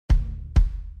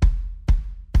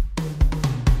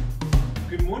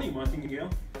morning, Martingale.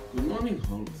 Good morning,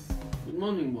 Holmes. Good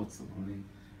morning, Watson.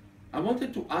 I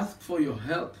wanted to ask for your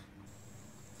help.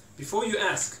 Before you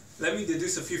ask, let me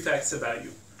deduce a few facts about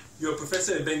you. You're a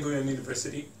professor at Gurion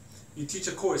University. You teach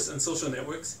a course on social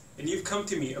networks, and you've come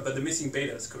to me about the missing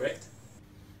betas, correct?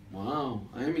 Wow,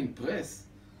 I am impressed.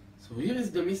 So here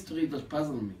is the mystery that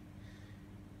puzzled me.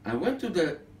 I went to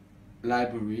the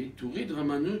library to read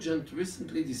Ramanujan's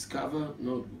recently discovered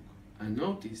notebook. I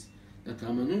noticed that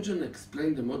Ramanujan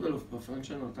explained the model of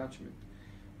preferential attachment,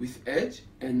 with edge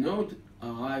and node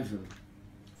arrival.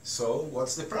 So,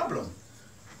 what's the problem?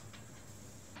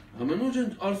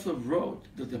 Ramanujan also wrote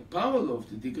that the power law of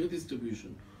the degree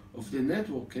distribution of the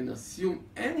network can assume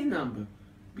any number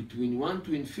between 1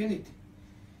 to infinity.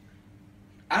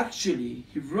 Actually,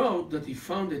 he wrote that he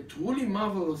found a truly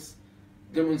marvelous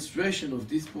demonstration of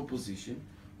this proposition,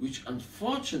 which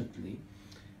unfortunately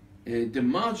the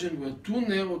margins were too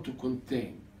narrow to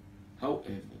contain.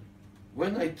 However,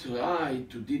 when I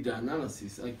tried to do the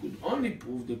analysis, I could only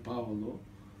prove the power law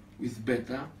with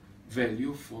beta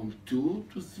value from 2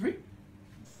 to 3.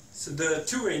 So there are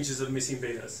two ranges of missing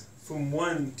betas, from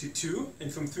 1 to 2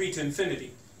 and from 3 to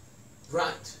infinity.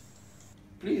 Right.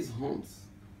 Please, Holmes,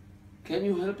 can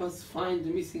you help us find the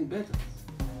missing betas?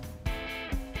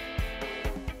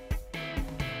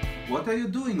 What are you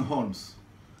doing, Holmes?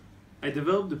 I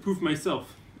developed the proof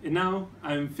myself, and now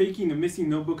I am faking a missing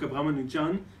notebook of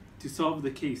Ramanujan to solve the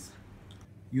case.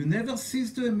 You never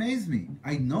cease to amaze me.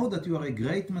 I know that you are a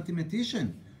great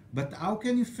mathematician, but how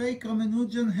can you fake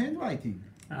Ramanujan handwriting?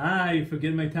 Ah, you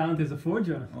forget my talent as a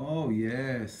forger. Oh,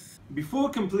 yes. Before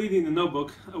completing the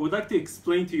notebook, I would like to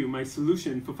explain to you my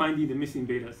solution for finding the missing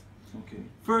betas. Okay.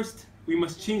 First, we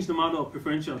must change the model of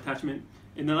preferential attachment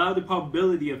and allow the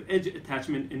probability of edge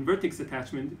attachment and vertex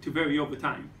attachment to vary over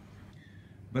time.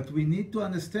 But we need to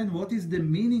understand what is the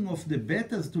meaning of the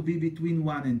betas to be between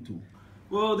 1 and 2.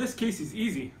 Well, this case is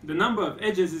easy. The number of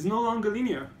edges is no longer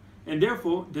linear, and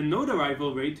therefore the node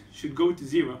arrival rate should go to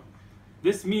 0.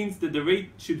 This means that the rate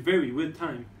should vary with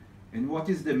time. And what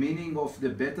is the meaning of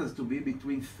the betas to be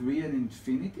between 3 and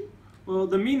infinity? Well,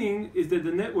 the meaning is that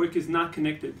the network is not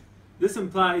connected. This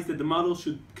implies that the model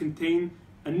should contain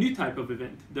a new type of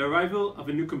event, the arrival of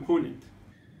a new component.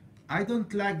 I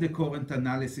don't like the current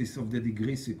analysis of the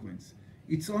degree sequence.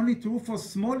 It's only true for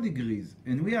small degrees,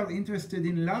 and we are interested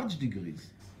in large degrees.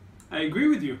 I agree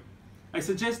with you. I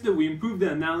suggest that we improve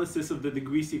the analysis of the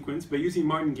degree sequence by using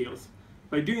martingales.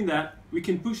 By doing that, we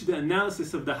can push the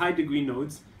analysis of the high degree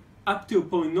nodes up to a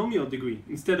polynomial degree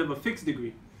instead of a fixed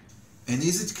degree. And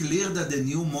is it clear that the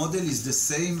new model is the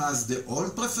same as the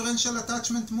old preferential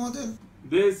attachment model?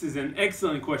 This is an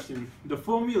excellent question. The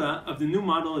formula of the new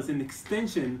model is an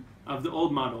extension of the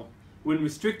old model. When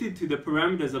restricted to the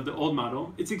parameters of the old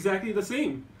model, it's exactly the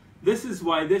same. This is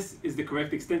why this is the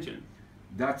correct extension.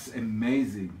 That's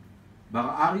amazing. But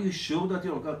are you sure that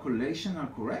your calculations are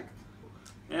correct?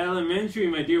 Elementary,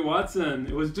 my dear Watson.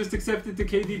 It was just accepted to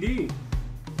KDD.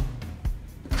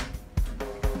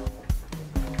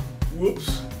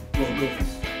 Whoops. Wrong office.